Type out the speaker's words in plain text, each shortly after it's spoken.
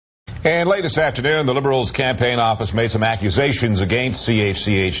And late this afternoon, the Liberals' campaign office made some accusations against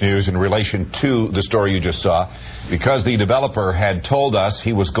CHTV News in relation to the story you just saw. Because the developer had told us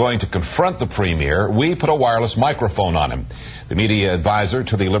he was going to confront the premier, we put a wireless microphone on him. The media advisor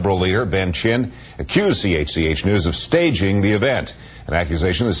to the Liberal leader, Ben Chin, accused CHTV News of staging the event, an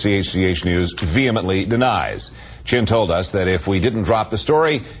accusation that CHTV News vehemently denies. Chin told us that if we didn't drop the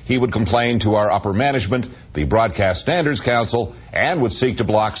story, he would complain to our upper management, the Broadcast Standards Council, and would seek to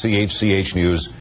block CHTV News